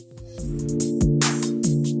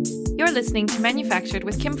You're listening to Manufactured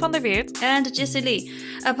with Kim van der Weert and Jessie Lee,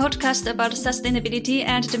 a podcast about sustainability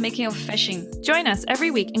and the making of fashion. Join us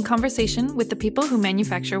every week in conversation with the people who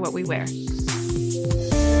manufacture what we wear.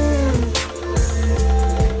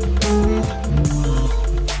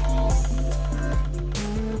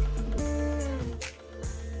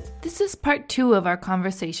 This is part 2 of our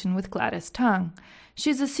conversation with Gladys Tang.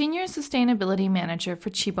 She's a senior sustainability manager for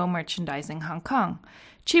Chibo Merchandising Hong Kong.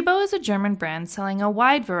 Chibo is a German brand selling a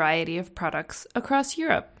wide variety of products across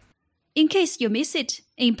Europe. In case you missed it,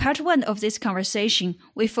 in part 1 of this conversation,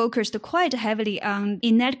 we focused quite heavily on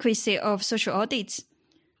inadequacy of social audits.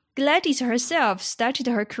 Gladys herself started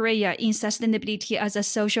her career in sustainability as a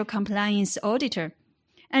social compliance auditor,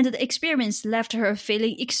 and the experience left her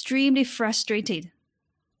feeling extremely frustrated.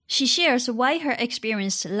 She shares why her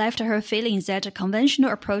experience left her feeling that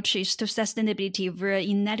conventional approaches to sustainability were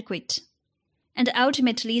inadequate, and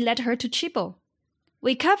ultimately led her to Chibo.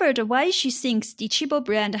 We covered why she thinks the Chibo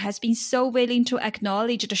brand has been so willing to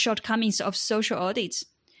acknowledge the shortcomings of social audits,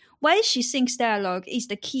 why she thinks dialogue is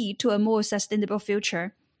the key to a more sustainable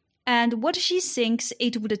future, and what she thinks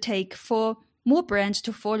it would take for more brands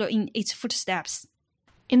to follow in its footsteps.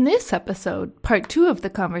 In this episode, part 2 of the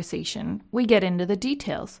conversation, we get into the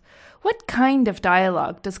details. What kind of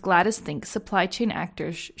dialogue does Gladys think supply chain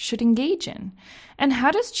actors should engage in? And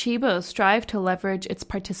how does Chibo strive to leverage its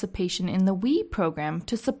participation in the WE program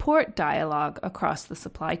to support dialogue across the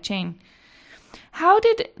supply chain? How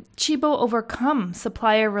did Chibo overcome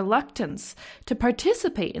supplier reluctance to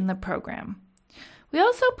participate in the program? We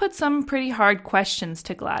also put some pretty hard questions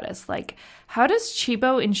to Gladys, like how does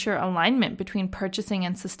Chibo ensure alignment between purchasing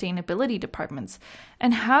and sustainability departments,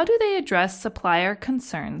 and how do they address supplier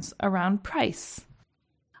concerns around price?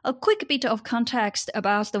 A quick bit of context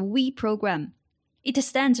about the WE program. It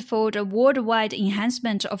stands for the Worldwide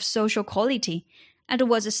Enhancement of Social Quality and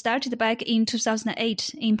was started back in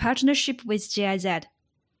 2008 in partnership with GIZ.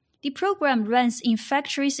 The program runs in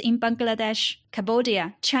factories in Bangladesh,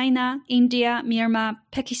 Cambodia, China, India, Myanmar,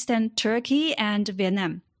 Pakistan, Turkey, and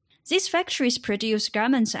Vietnam. These factories produce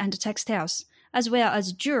garments and textiles, as well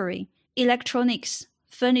as jewelry, electronics,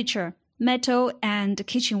 furniture, metal and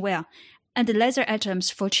kitchenware, and leather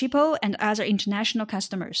items for Chibo and other international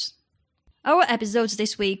customers. Our episodes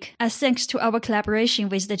this week are thanks to our collaboration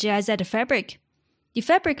with the GIZ Fabric. The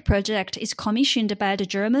Fabric project is commissioned by the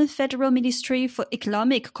German Federal Ministry for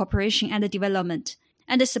Economic Cooperation and Development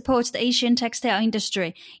and supports the Asian textile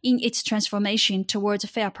industry in its transformation towards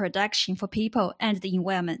fair production for people and the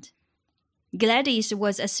environment. Gladys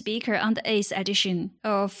was a speaker on the 8th edition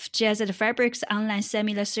of GIZ Fabric's online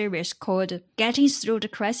seminar series called Getting Through the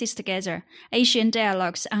Crisis Together, Asian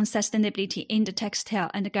Dialogues on Sustainability in the Textile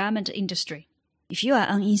and Garment Industry. If you are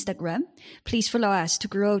on Instagram, please follow us to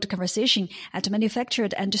grow the conversation at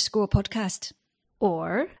manufactured_podcast.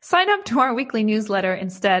 Or sign up to our weekly newsletter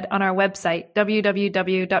instead on our website,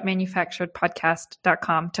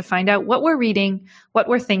 www.manufacturedpodcast.com, to find out what we're reading, what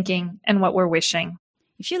we're thinking, and what we're wishing.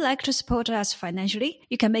 If you'd like to support us financially,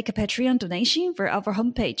 you can make a Patreon donation via our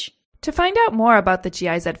homepage. To find out more about the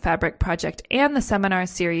GIZ Fabric project and the seminar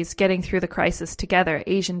series Getting Through the Crisis Together,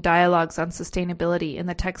 Asian Dialogues on Sustainability in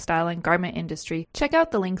the Textile and Garment Industry, check out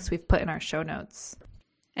the links we've put in our show notes.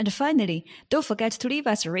 And finally, don't forget to leave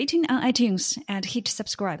us a rating on iTunes and hit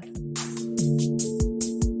subscribe.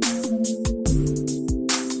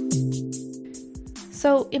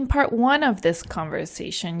 So in part 1 of this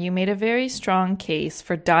conversation, you made a very strong case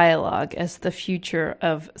for dialogue as the future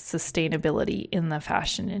of sustainability in the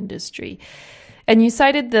fashion industry. And you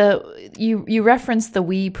cited you referenced the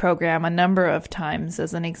WE program a number of times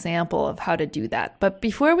as an example of how to do that. But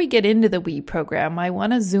before we get into the WE program, I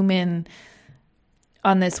want to zoom in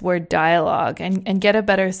on this word dialogue and get a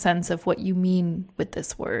better sense of what you mean with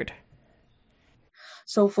this word.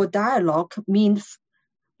 So for dialogue means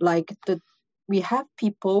like we have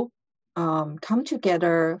people come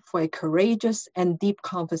together for a courageous and deep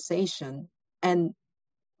conversation and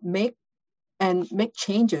make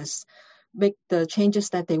changes, make the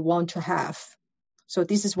changes that they want to have. So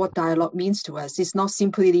this is what dialogue means to us. It's not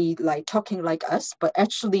simply like talking like us, but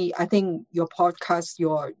actually, I think your podcast,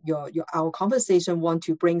 our conversation want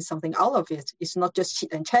to bring something out of it. It's not just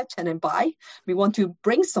chit and chat and buy. We want to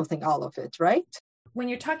bring something out of it, right? When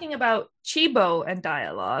you're talking about Chibo and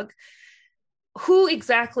dialogue, who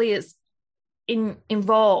exactly is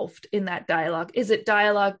involved in that dialogue? Is it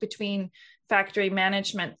dialogue between factory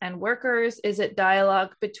management and workers? Is it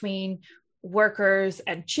dialogue between workers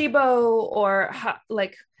and Chibo, or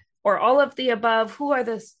all of the above? Who are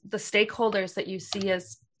the stakeholders that you see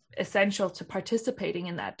as essential to participating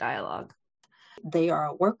in that dialogue? They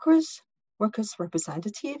are workers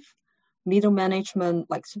representative, middle management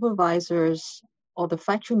like supervisors or the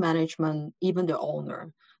factory management, even the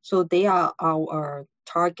owner. So they are our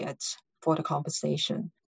targets for the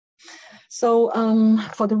conversation. So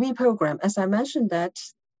for the reprogram, as I mentioned that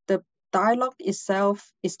the dialogue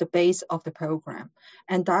itself is the base of the program.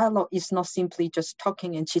 And dialogue is not simply just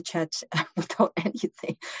talking and chit-chat without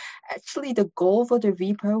anything. Actually, the goal for the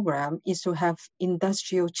reprogram is to have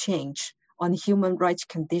industrial change on human rights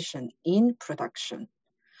condition in production.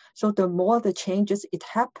 So the more the changes it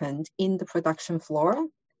happened in the production floor,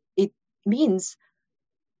 it means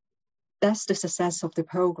that's the success of the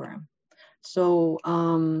program. So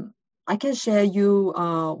I can share you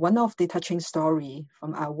one of the touching story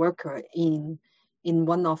from our worker in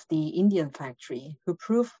one of the Indian factory who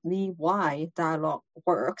proved me why dialogue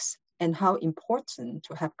works and how important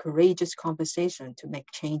to have courageous conversation to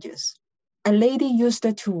make changes. A lady used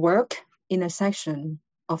to work in a section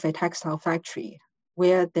of a textile factory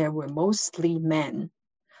where there were mostly men.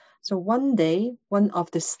 So one day, one of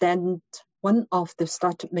the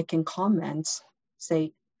started making comments,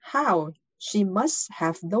 say, how she must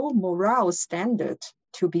have no moral standard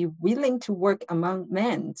to be willing to work among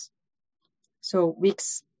men. So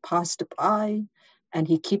weeks passed by and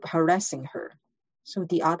he kept harassing her. So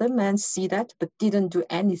the other men see that but didn't do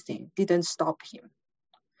anything, didn't stop him.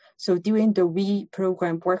 So during the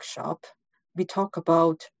reprogram workshop, we talk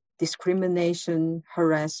about discrimination,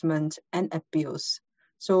 harassment, and abuse.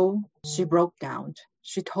 So she broke down.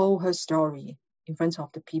 She told her story in front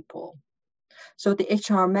of the people. So the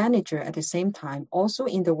HR manager at the same time, also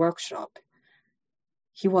in the workshop,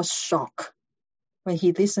 he was shocked when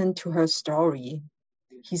he listened to her story.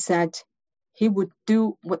 He said he would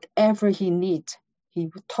do whatever he needs. He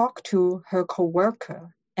would talk to her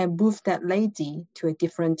coworker and move that lady to a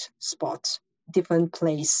different spot, different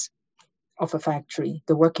place of a factory,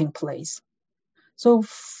 the working place. So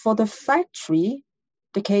for the factory,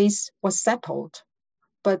 the case was settled,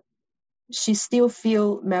 but she still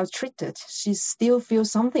feel maltreated. She still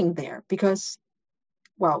feels something there because,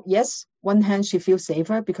 well, yes, one hand she feels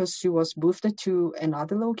safer because she was moved to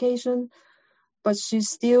another location, but she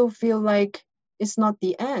still feel like it's not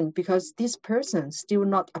the end because this person still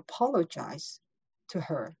not apologize to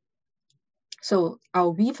her. So our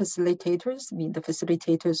we facilitators, the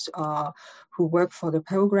facilitators who work for the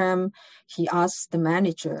program, he asked the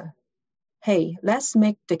manager, hey, let's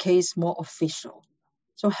make the case more official.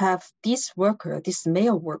 So have this worker, this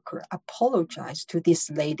male worker, apologize to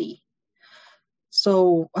this lady.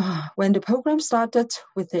 So when the program started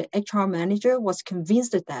with the HR manager was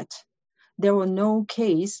convinced that there were no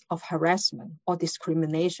case of harassment or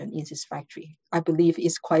discrimination in this factory. I believe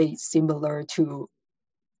it's quite similar to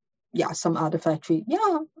some other factory.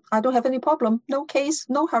 I don't have any problem. No case,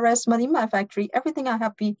 no harassment in my factory. Everything are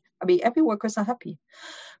happy. Every workers are happy.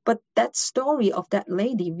 But that story of that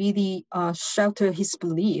lady really sheltered his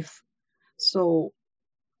belief. So,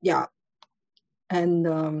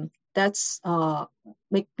 and that's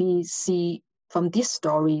make me see from this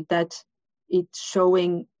story that it's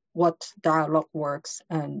showing what dialogue works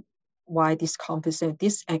and why this conversation,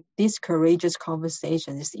 this courageous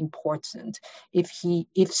conversation is important. If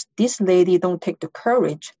this lady don't take the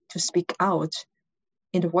courage to speak out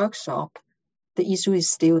in the workshop, the issue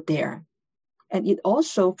is still there. And it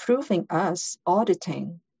also proving us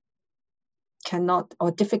auditing cannot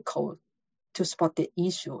or difficult to spot the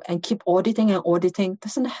issue, and keep auditing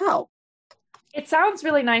doesn't help. It sounds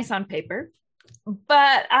really nice on paper,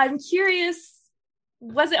 but I'm curious,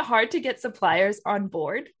 was it hard to get suppliers on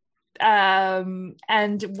board? And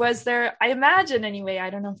was there, I imagine anyway, I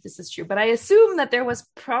don't know if this is true, but I assume that there was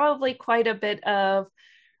probably quite a bit of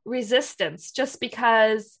resistance, just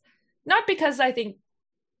because, not because I think,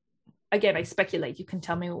 again, I speculate, you can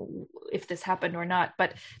tell me if this happened or not,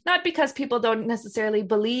 but not because people don't necessarily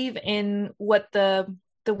believe in what the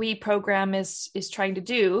WE program is trying to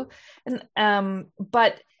do, and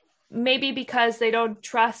but maybe because they don't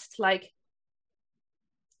trust,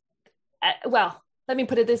 well, let me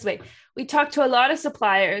put it this way. We talked to a lot of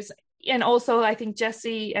suppliers, and also I think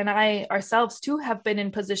Jessie and I ourselves too have been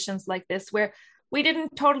in positions like this where we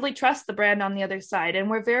didn't totally trust the brand on the other side, and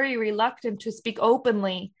we're very reluctant to speak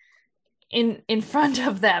openly in front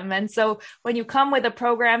of them. And so when you come with a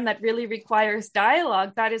program that really requires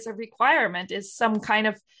dialogue, that is a requirement, is some kind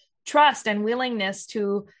of trust and willingness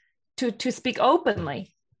to speak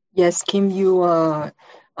openly. Yes, Kim, you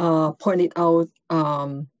pointed out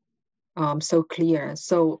so clear.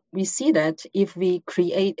 So we see that if we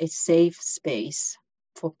create a safe space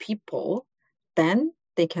for people, then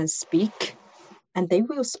they can speak and they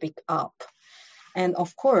will speak up. And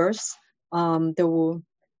of course,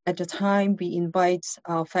 at the time we invite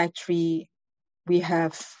our factory, we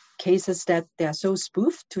have cases that they are so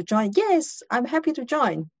spoofed to join. Yes, I'm happy to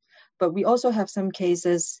join. But we also have some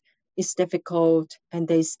cases it's difficult and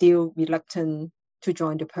they still reluctant to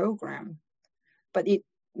join the program. But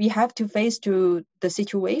we have to face to the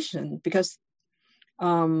situation because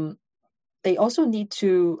they also need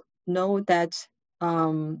to know that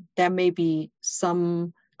there may be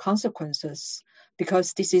some consequences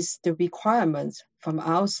because this is the requirement from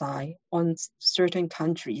our side on certain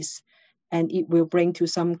countries, and it will bring to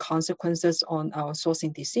some consequences on our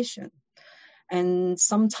sourcing decision. And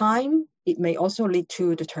sometimes it may also lead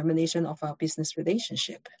to the termination of our business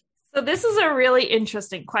relationship. So this is a really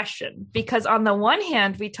interesting question because on the one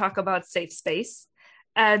hand, we talk about safe space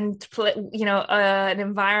and an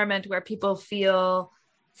environment where people feel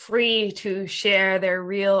free to share their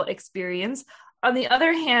real experience. On the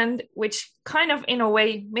other hand, which kind of in a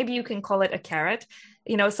way, maybe you can call it a carrot,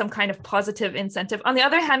 some kind of positive incentive. On the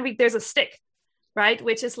other hand, there's a stick, right?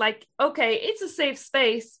 Which is like, okay, it's a safe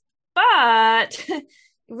space, but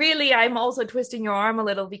really, I'm also twisting your arm a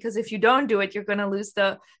little because if you don't do it, you're going to lose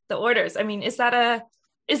the orders. I mean, is that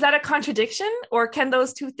a contradiction, or can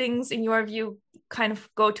those two things, in your view, kind of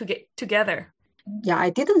go together? Yeah, I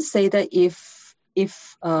didn't say that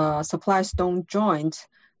if suppliers don't join,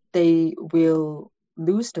 they will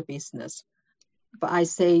lose the business. But I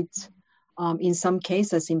said in some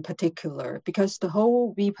cases in particular, because the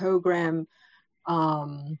whole WE program,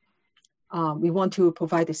 we want to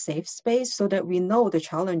provide a safe space so that we know the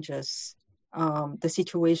challenges, the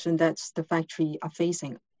situation that the factory are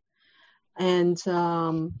facing. And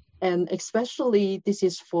especially this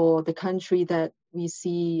is for the country that we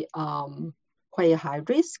see quite a high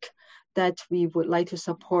risk, that we would like to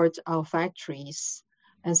support our factories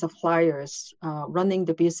and suppliers running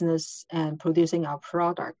the business and producing our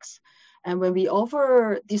products. And when we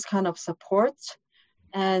offer this kind of support,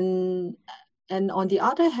 and on the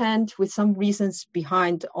other hand, with some reasons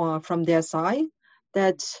behind from their side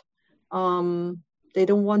that they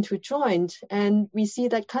don't want to join, and we see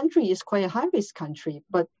that country is quite a high-risk country,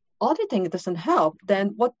 but auditing doesn't help,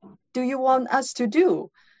 then what do you want us to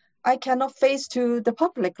do? I cannot face to the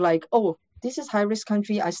public like, oh, this is high-risk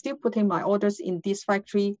country, I still putting my orders in this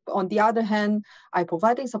factory. On the other hand, I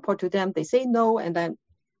providing support to them, they say no, and then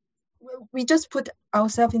we just put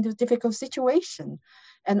ourselves into a difficult situation.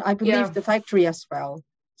 And I believe the factory as well.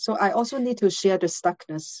 So I also need to share the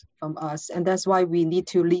stuckness from us. And that's why we need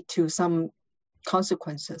to lead to some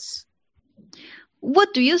consequences.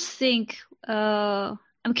 What do you think?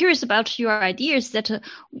 I'm curious about your ideas that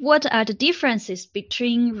what are the differences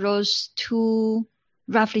between those two,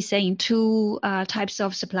 roughly saying, two types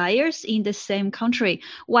of suppliers in the same country?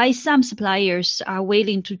 Why some suppliers are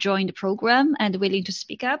willing to join the program and willing to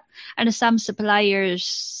speak up, and some suppliers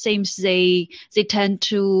seems they tend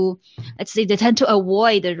to, let's say,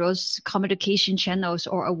 avoid those communication channels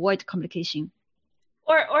or avoid communication?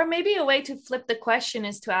 Or maybe a way to flip the question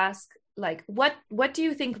is to ask, like, what do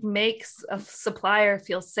you think makes a supplier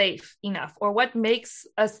feel safe enough? Or what makes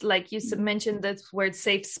us, like you mentioned the word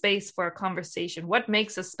safe space for a conversation, what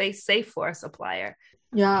makes a space safe for a supplier?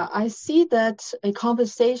 Yeah, I see that a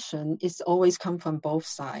conversation is always come from both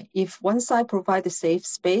sides. If one side provides a safe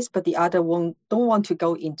space, but the other don't want to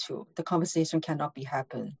go into, the conversation cannot be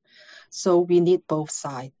happen. So we need both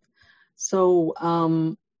sides.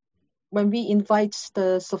 So when we invite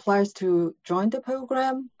the suppliers to join the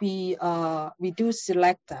program, we do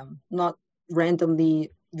select them, not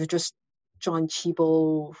randomly. You just join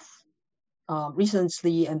Chibo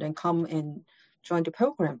recently and then come and join the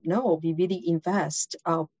program. No, we really invest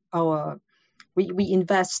we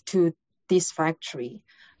invest to this factory.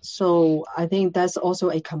 So I think that's also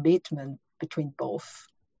a commitment between both.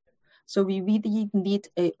 So we really need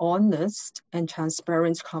an honest and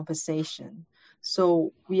transparent conversation.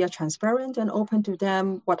 So we are transparent and open to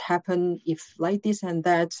them, what happened if like this and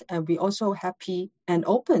that. And we also happy and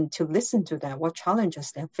open to listen to them, what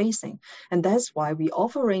challenges they're facing. And that's why we're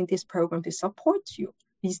offering this program to support you.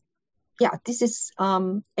 This is a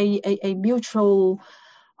mutual,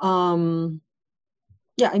 a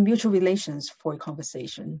mutual relations for a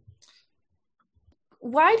conversation.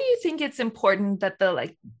 Why do you think it's important that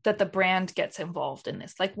the brand gets involved in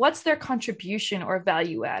this? Like, what's their contribution or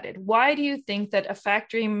value added? Why do you think that a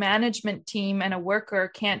factory management team and a worker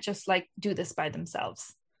can't just do this by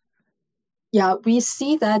themselves? Yeah, we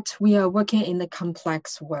see that we are working in a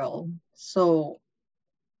complex world.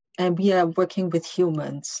 And we are working with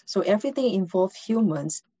humans. So everything involves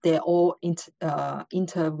humans, they're all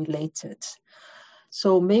interrelated.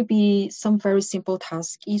 So maybe some very simple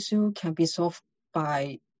task issue can be solved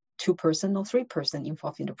by 2% or 3%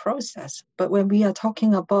 involved in the process. But when we are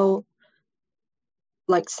talking about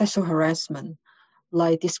like sexual harassment,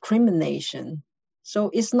 like discrimination,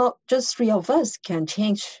 so it's not just 3 of us can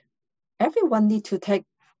change. Everyone need to take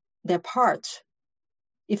their part.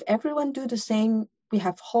 If everyone do the same, we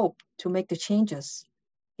have hope to make the changes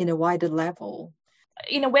in a wider level.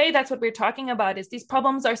 In a way, that's what we're talking about, is these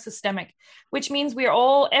problems are systemic, which means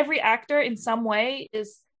every actor in some way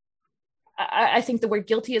is, I think the word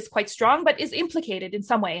guilty is quite strong, but is implicated in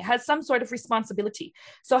some way, has some sort of responsibility.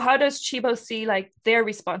 So how does Tchibo see like their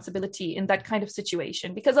responsibility in that kind of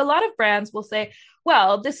situation? Because a lot of brands will say,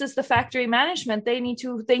 well, this is the factory management. They need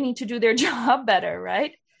to do their job better,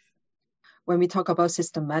 right? When we talk about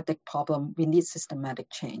systematic problem, we need systematic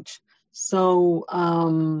change. So,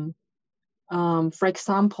 for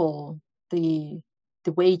example, the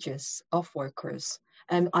wages of workers,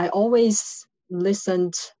 and I always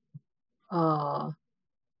listened from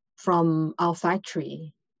our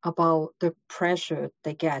factory about the pressure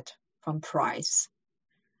they get from price.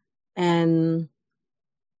 And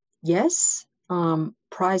yes,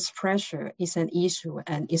 price pressure is an issue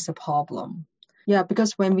and is a problem. Yeah,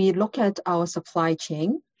 because when we look at our supply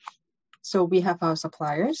chain, so we have our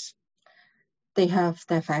suppliers, they have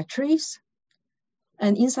their factories,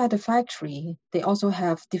 and inside the factory, they also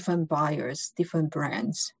have different buyers, different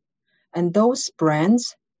brands. And those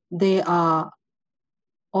brands, they are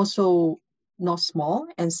also not small,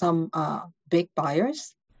 and some are big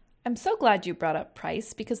buyers. I'm so glad you brought up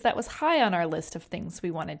price, because that was high on our list of things we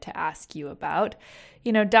wanted to ask you about.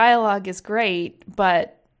 Dialogue is great,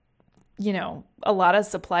 but, a lot of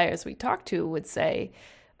suppliers we talk to would say,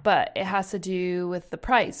 but it has to do with the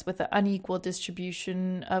price, with the unequal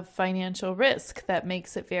distribution of financial risk that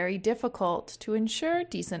makes it very difficult to ensure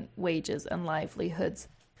decent wages and livelihoods.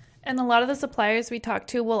 And a lot of the suppliers we talk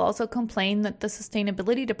to will also complain that the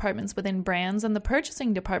sustainability departments within brands and the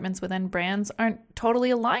purchasing departments within brands aren't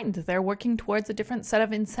totally aligned. They're working towards a different set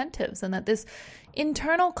of incentives, and that this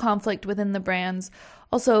internal conflict within the brands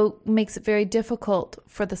also makes it very difficult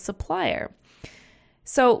for the supplier.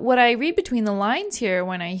 So what I read between the lines here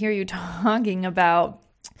when I hear you talking about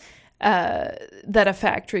that a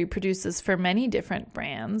factory produces for many different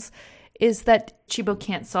brands is that Tchibo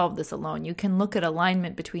can't solve this alone. You can look at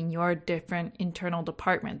alignment between your different internal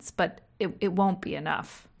departments, but it won't be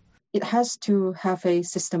enough. It has to have a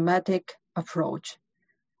systematic approach.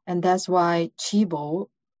 And that's why Tchibo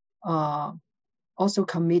also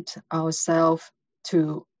commit ourselves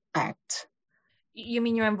to ACT. You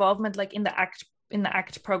mean your involvement like in the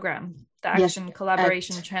ACT program, the Action, yes,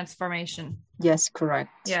 Collaboration, ACT. Transformation? Yes,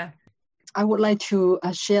 correct. Yeah. I would like to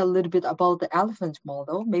share a little bit about the elephant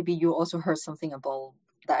model. Maybe you also heard something about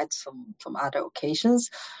that from other occasions.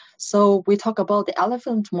 So we talk about the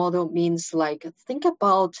elephant model means like, think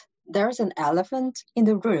about there's an elephant in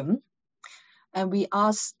the room and we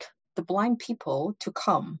ask the blind people to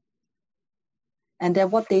come. And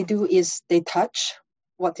then what they do is they touch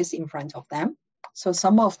what is in front of them. So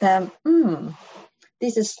some of them,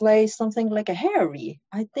 this is like something like a hairy.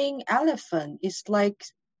 I think elephant is like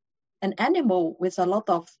an animal with a lot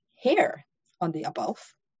of hair on the above.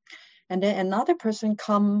 And then another person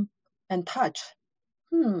come and touch.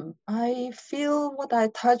 I feel what I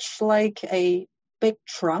touch like a big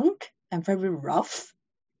trunk and very rough.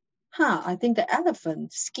 I think the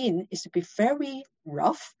elephant skin is to be very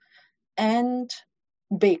rough and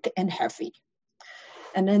big and heavy.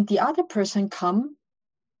 And then the other person come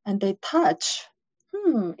and they touch.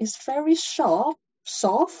 It's very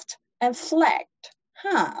soft and flat.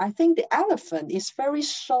 I think the elephant is very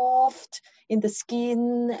soft in the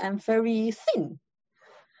skin and very thin.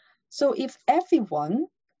 So if everyone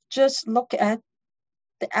just look at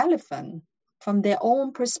the elephant from their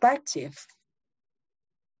own perspective,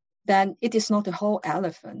 then it is not the whole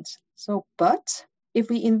elephant. So, but if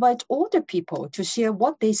we invite older people to share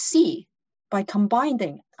what they see by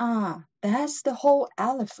combining, that's the whole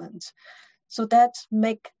elephant. So that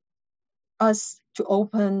make us to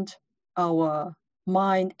open our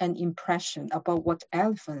mind and impression about what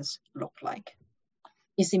elephants look like.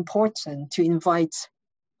 It's important to invite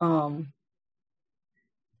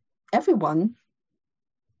everyone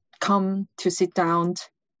come to sit down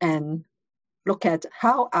and look at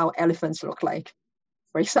how our elephants look like.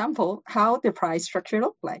 For example, how the price structure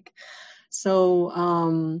look like.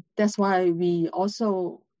 So that's why we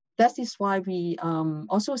also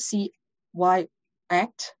see why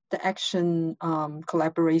ACT, the Action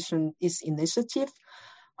Collaboration is initiative,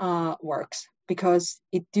 works, because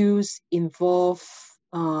it does involve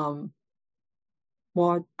more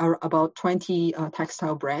about 20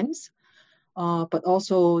 textile brands, but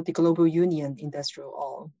also the Global Union Industrial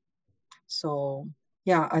All. So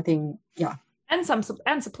yeah, I think, yeah. And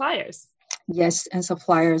suppliers. Yes, and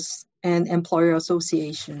suppliers and employer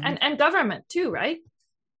association. And government too, right?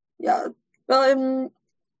 Yeah. Well,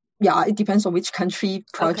 yeah, it depends on which country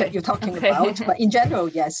project you're talking about. But in general,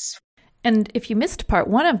 yes. And if you missed part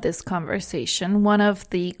 1 of this conversation, one of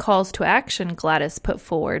the calls to action Gladys put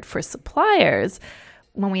forward for suppliers,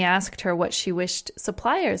 when we asked her what she wished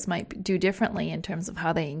suppliers might do differently in terms of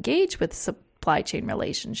how they engage with supply chain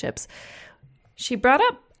relationships, she brought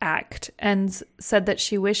up ACT and said that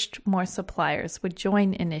she wished more suppliers would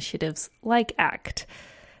join initiatives like ACT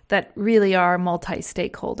that really are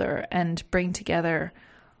multi-stakeholder and bring together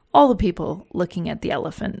all the people looking at the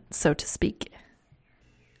elephant, so to speak.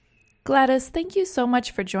 Gladys, thank you so much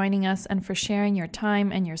for joining us and for sharing your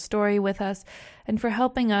time and your story with us and for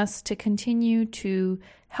helping us to continue to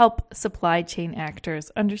help supply chain actors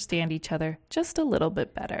understand each other just a little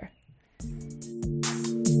bit better.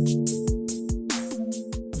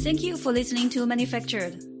 Thank you for listening to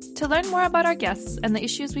Manufactured. To learn more about our guests and the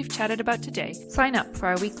issues we've chatted about today, sign up for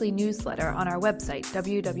our weekly newsletter on our website,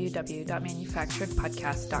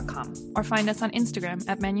 www.manufacturedpodcast.com, or find us on Instagram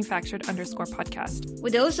at manufactured_podcast.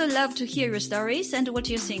 We'd also love to hear your stories and what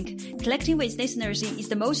you think. Collecting with listeners is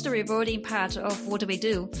the most rewarding part of what we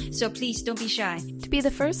do, so please don't be shy. To be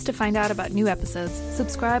the first to find out about new episodes,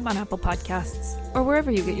 subscribe on Apple Podcasts or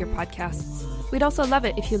wherever you get your podcasts. We'd also love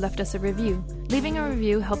it if you left us a review. Leaving a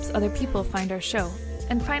review helps other people find our show.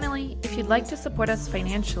 And finally, if you'd like to support us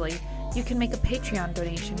financially, you can make a Patreon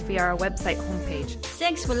donation via our website homepage.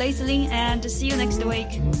 Thanks for listening and see you next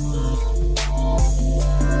week.